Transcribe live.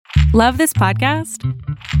Love this podcast?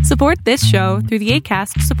 Support this show through the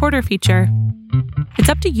Acast supporter feature. It's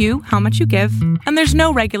up to you how much you give, and there's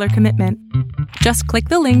no regular commitment. Just click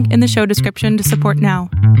the link in the show description to support now.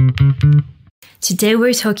 Today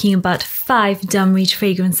we're talking about 5 dumb reach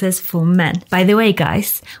fragrances for men. By the way,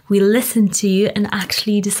 guys, we listened to you and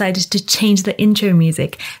actually decided to change the intro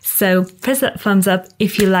music. So press that thumbs up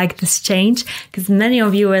if you like this change, because many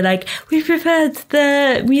of you were like, we preferred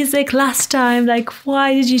the music last time, like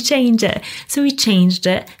why did you change it? So we changed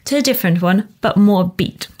it to a different one, but more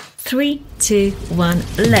upbeat. 3, 2, 1,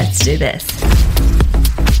 let's do this.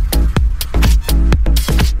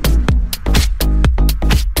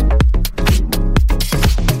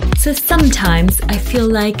 So sometimes I feel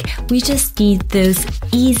like we just need those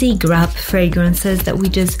easy grab fragrances that we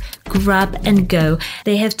just grab and go.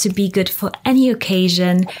 They have to be good for any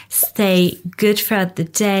occasion, stay good throughout the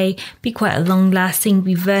day, be quite long lasting,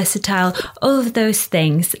 be versatile, all of those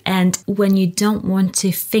things. And when you don't want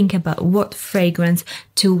to think about what fragrance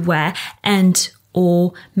to wear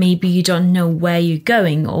or maybe you don't know where you're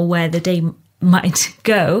going or where the day might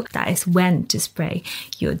go, that is when to spray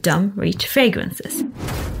your dumb reach fragrances.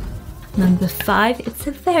 Number 5, it's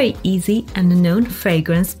a very easy and known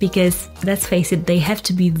fragrance because, let's face it, they have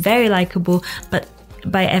to be very likable but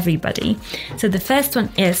by everybody. So the first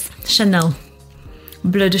one is Chanel.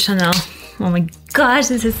 Bleu de Chanel. Oh my gosh,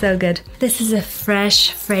 this is so good. This is a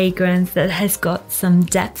fresh fragrance that has got some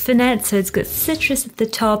depth in it. So it's got citrus at the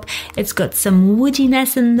top, it's got some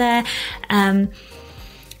woodiness in there, and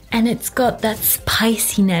it's got that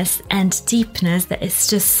spiciness and deepness that is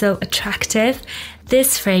just so attractive.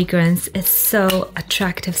 This fragrance is so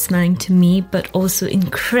attractive smelling to me, but also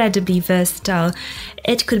incredibly versatile.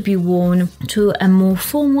 It could be worn to a more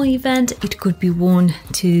formal event, it could be worn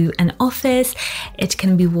to an office, it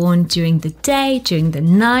can be worn during the day, during the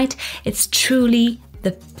night. It's truly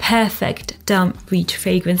the perfect dumb reach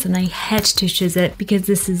fragrance, and I had to choose it because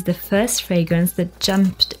this is the first fragrance that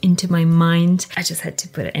jumped into my mind. I just had to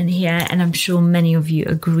put it in here, and I'm sure many of you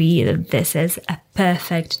agree that this is a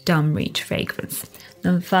perfect dumb reach fragrance.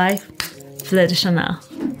 Number 5, Fleur de Chanel.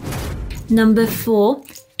 Number 4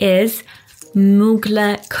 is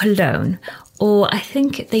Mugler Cologne, or I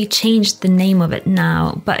think they changed the name of it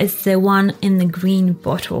now, but it's the one in the green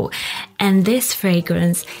bottle. And this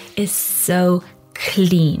fragrance is so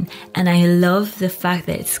clean, and I love the fact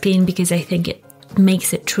that it's clean because I think it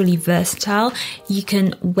makes it truly versatile. You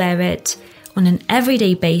can wear it on an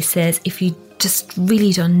everyday basis if you just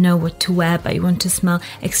really don't know what to wear but you want to smell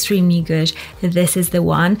extremely good. This is the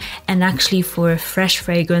one. And actually, for a fresh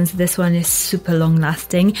fragrance, this one is super long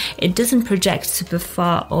lasting. It doesn't project super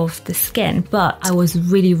far off the skin, but I was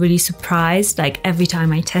really surprised. Like every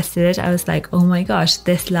time I tested it, I was like, oh my gosh,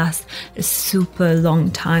 this lasts a super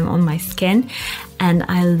long time on my skin. And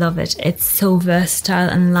I love it. It's so versatile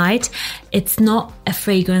and light. It's not a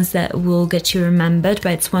fragrance that will get you remembered,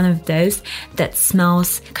 but it's one of those that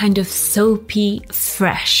smells kind of soapy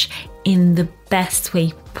fresh in the best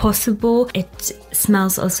way possible. It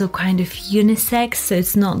smells also kind of unisex, so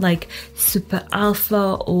it's not like super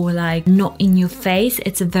alpha or like not in your face.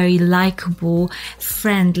 It's a very likable,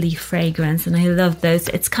 friendly fragrance, and I love those.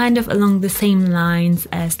 It's kind of along the same lines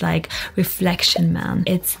as like Reflection Man.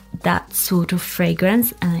 It's that sort of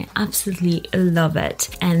fragrance, and I absolutely love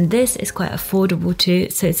it. And this is quite affordable too,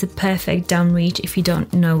 so it's a perfect down reach if you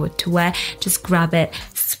don't know what to wear. Just grab it,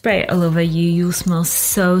 spray it all over you. You'll smell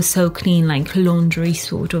so clean, like laundry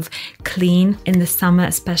sort of clean in the summer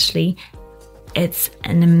especially. It's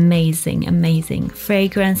an amazing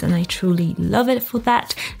fragrance, and I truly love it for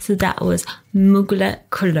that. So that was Mugler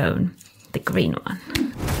Cologne, the green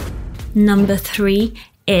one. Number 3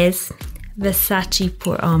 is Versace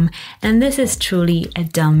Pour Homme, and this is truly a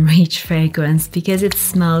dumb reach fragrance because it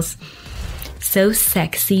smells so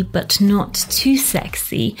sexy but not too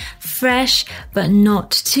sexy, fresh but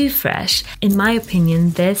not too fresh. In my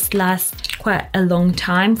opinion, this lasts quite a long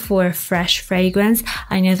time for a fresh fragrance.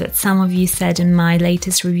 I know that some of you said in my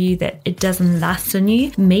latest review that it doesn't last on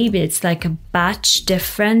you. Maybe it's like a batch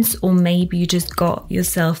difference, or maybe you just got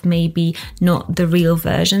yourself maybe not the real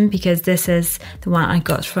version, because this is the one I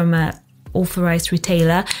got from a authorized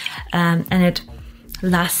retailer, and it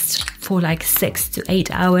lasts for like 6 to 8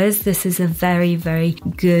 hours. This is a very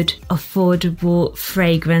good affordable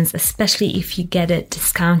fragrance, especially if you get it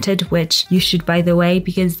discounted, which you should, by the way,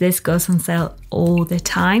 because this goes on sale all the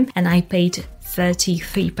time. And I paid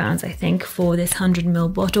 £33, I think, for this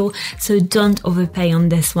 100ml bottle. So don't overpay on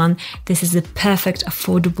this one. This is a perfect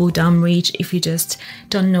affordable dumb reach if you just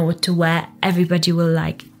don't know what to wear. Everybody will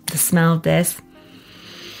like the smell of this.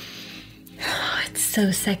 It's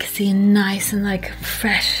so sexy and nice and like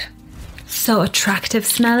fresh. so attractive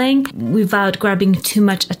smelling without grabbing too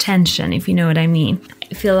much attention, if you know what I mean.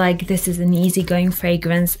 I feel like this is an easygoing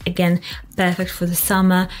fragrance. Again, perfect for the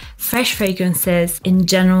summer. Fresh fragrances in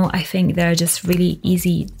general, I think they're just really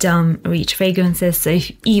easy dumb reach fragrances. So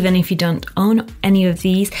even if you don't own any of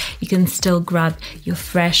these, you can still grab your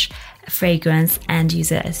fresh fragrance and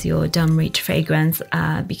use it as your dumb reach fragrance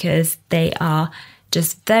because they are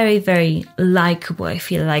just very, very likable. I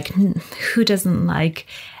feel like who doesn't like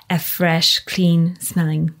a fresh, clean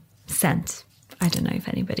smelling scent? I don't know if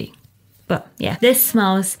anybody. But yeah, this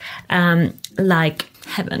smells like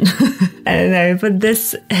heaven. I don't know, but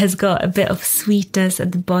this has got a bit of sweetness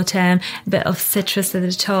at the bottom, a bit of citrus at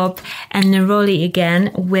the top, and neroli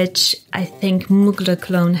again, which I think Mugler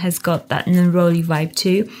Cologne has got that neroli vibe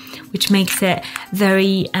too, which makes it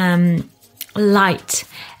very light.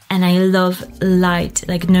 And I love light,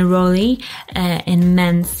 like neroli in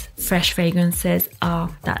men's fresh fragrances.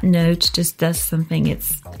 That note just does something.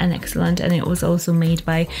 It's an excellent. And it was also made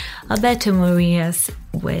by Alberto Morillas,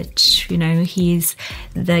 which, you know, he's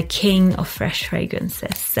the king of fresh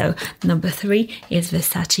fragrances. So number 3 is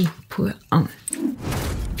Versace Pour Homme.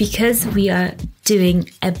 Because we are doing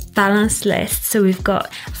a balanced list, so we've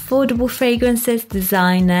got affordable fragrances,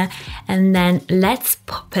 designer, and then let's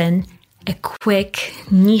pop in a quick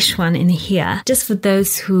niche one in here, just for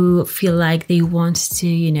those who feel like they want to,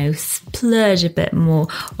 you know, splurge a bit more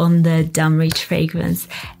on the dumb reach fragrance.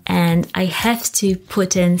 And I have to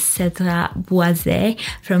put in Cedra Boisé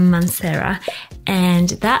from Mancera. And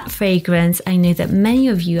that fragrance, I know that many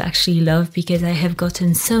of you actually love because I have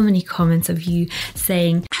gotten so many comments of you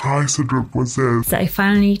saying, try Cedra Boisé. So I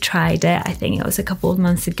finally tried it. I think it was a couple of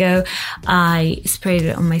months ago. I sprayed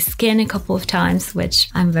it on my skin a couple of times, which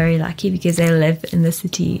I'm very lucky because I live in the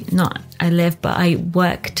city. Not I live, but I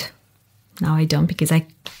worked. Now I don't because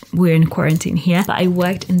we're in quarantine here, but I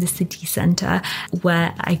worked in the city center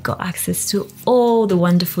where I got access to all the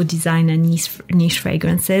wonderful designer niche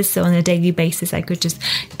fragrances. So on a daily basis, I could just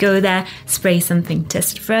go there, spray something,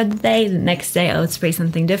 test throughout the day. The next day, I would spray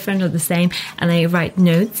something different or the same, and I write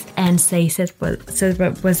notes and say, Cedra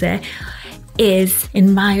Boisé is,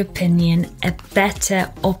 in my opinion, a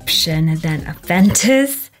better option than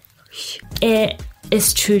Aventus. It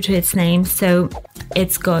is true to its name, so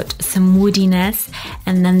it's got some woodiness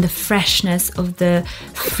and then the freshness of the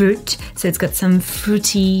fruit. So it's got some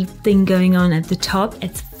fruity thing going on at the top.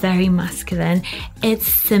 It's very masculine. It's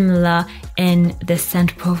similar in the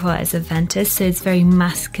scent profile as Aventus, so it's very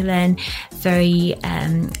masculine, very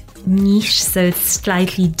niche, so it's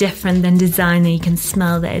slightly different than designer. You can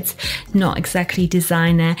smell that it's not exactly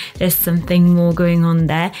designer. There's something more going on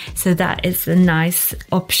there. So that is a nice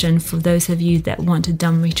option for those of you that want a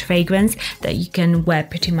dumb reach fragrance that you can wear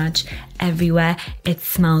pretty much everywhere. It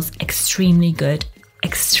smells extremely good,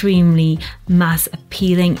 extremely mass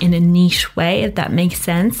appealing in a niche way, if that makes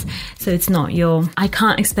sense. So it's not I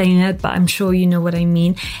can't explain it, but I'm sure you know what I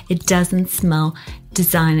mean. It doesn't smell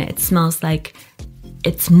designer. It smells like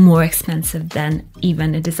it's more expensive than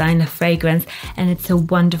even a designer fragrance, and it's a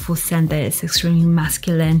wonderful scent that is extremely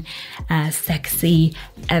masculine, sexy,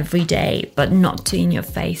 everyday, but not too in your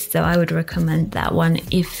face. So I would recommend that one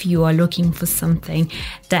if you are looking for something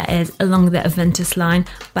that is along the Aventus line,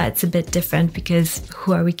 but it's a bit different because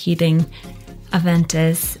who are we kidding?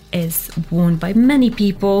 Aventus is worn by many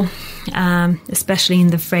people, especially in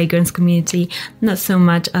the fragrance community, not so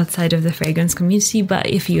much outside of the fragrance community, but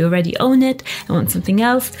if you already own it and want something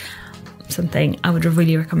else, I would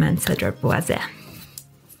really recommend Cedra Boisé.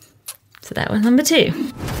 So that was number 2.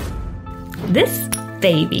 This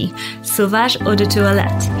baby, Sauvage Eau de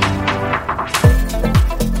Toilette.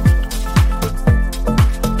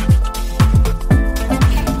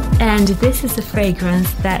 And this is a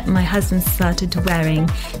fragrance that my husband started wearing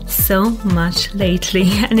so much lately.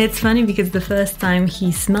 And it's funny because the first time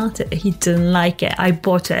he smelled it, he didn't like it. I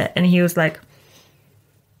bought it and he was like,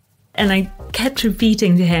 and I kept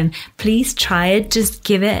repeating to him, please try it, just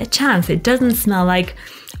give it a chance. It doesn't smell like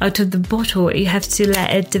out of the bottle. You have to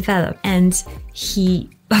let it develop. And he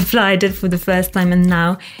applied it for the first time, and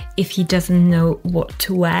now if he doesn't know what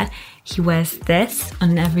to wear, he wears this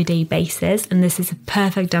on an everyday basis. And this is a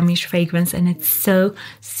perfect dumb reach fragrance, and it's so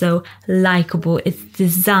likable. It's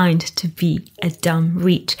designed to be a dumb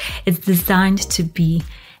reach. It's designed to be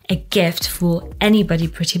a gift for anybody,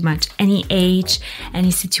 pretty much any age,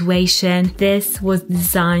 any situation. This was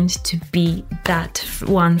designed to be that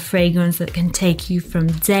one fragrance that can take you from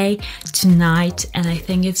day to night. And I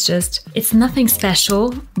think it's nothing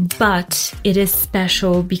special, but it is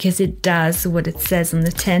special because it does what it says on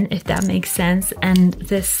the tin, if that makes sense. And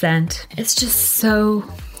this scent, it's just so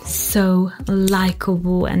so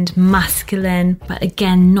likable and masculine, but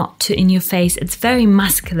again, not too in your face. It's very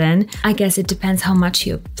masculine. I guess it depends how much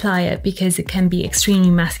you apply it, because it can be extremely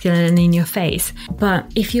masculine and in your face.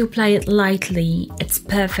 But if you apply it lightly, it's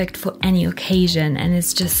perfect for any occasion, and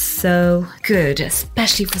it's just so good,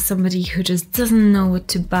 especially for somebody who just doesn't know what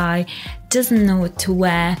to buy, doesn't know what to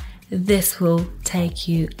wear. This will take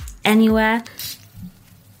you anywhere.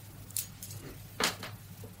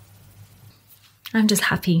 I'm just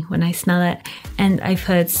happy when I smell it. And I've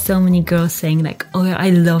heard so many girls saying like, oh, I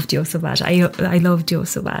love Dior Sauvage. I love Dior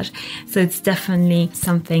Sauvage. So it's definitely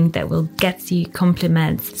something that will get you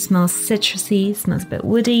compliments. It smells citrusy, smells a bit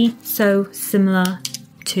woody. So similar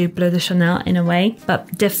to Bleu de Chanel in a way,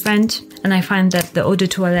 but different. And I find that the Eau de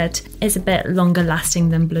Toilette is a bit longer lasting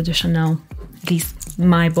than Bleu de Chanel, at least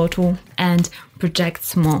my bottle, and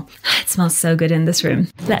projects more. It smells so good in this room.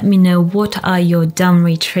 Let me know what are your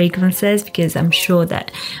dumb-read fragrances, because I'm sure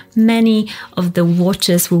that many of the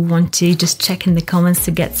watchers will want to just check in the comments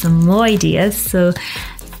to get some more ideas. So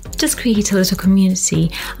just create a little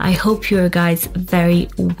community. I hope you're guys very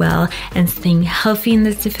well and staying healthy in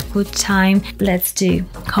this difficult time. Let's do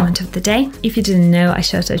comment of the day. If you didn't know, I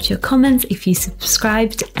shout out your comments if you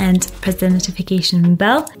subscribed and press the notification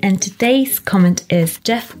bell. And today's comment is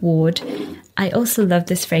Jeff Ward. I also love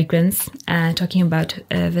this fragrance, talking about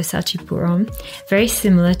Versace Pour Homme. Very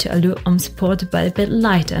similar to Allure Homme Sport, but a bit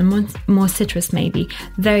lighter and more citrus maybe.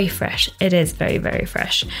 Very fresh. It is very, very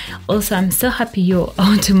fresh. Also, I'm so happy your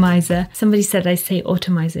atomizer. Somebody said I say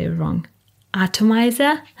atomizer wrong.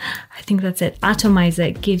 Atomizer? I think that's it.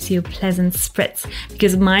 Atomizer gives you a pleasant spritz,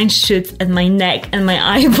 because mine shoots at my neck and my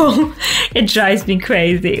eyeball. It drives me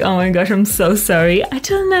crazy. Oh my gosh, I'm so sorry. I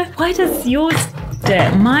don't know. Why does yours do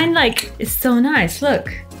it? Mine is so nice.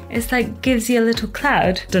 Look. It's gives you a little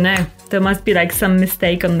cloud. Don't know. There must be some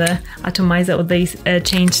mistake on the atomizer, or they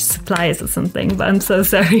changed suppliers or something, but I'm so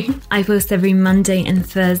sorry. I post every Monday and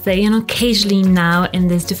Thursday, and occasionally now in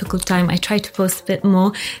this difficult time I try to post a bit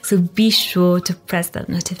more, so be sure to press that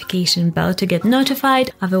notification bell to get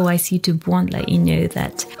notified, otherwise YouTube won't let you know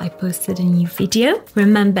that I posted a new video.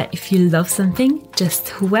 Remember, if you love something,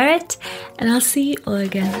 just wear it, and I'll see you all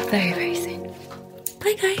again very, very soon.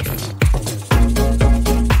 Bye guys!